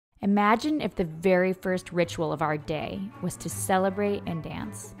Imagine if the very first ritual of our day was to celebrate and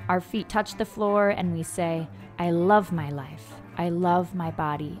dance. Our feet touch the floor and we say, I love my life. I love my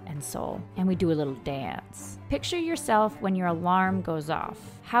body and soul. And we do a little dance. Picture yourself when your alarm goes off.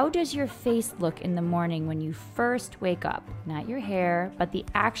 How does your face look in the morning when you first wake up? Not your hair, but the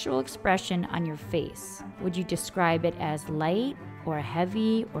actual expression on your face. Would you describe it as light or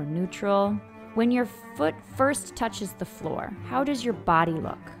heavy or neutral? When your foot first touches the floor, how does your body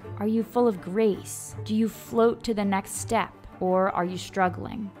look? Are you full of grace? Do you float to the next step? Or are you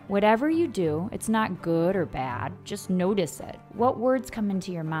struggling? Whatever you do, it's not good or bad. Just notice it. What words come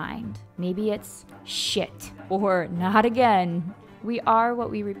into your mind? Maybe it's shit or not again. We are what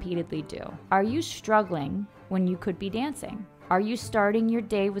we repeatedly do. Are you struggling when you could be dancing? Are you starting your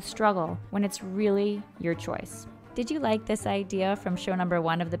day with struggle when it's really your choice? Did you like this idea from show number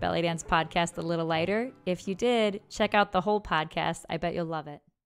 1 of the Belly Dance podcast a little lighter? If you did, check out the whole podcast. I bet you'll love it.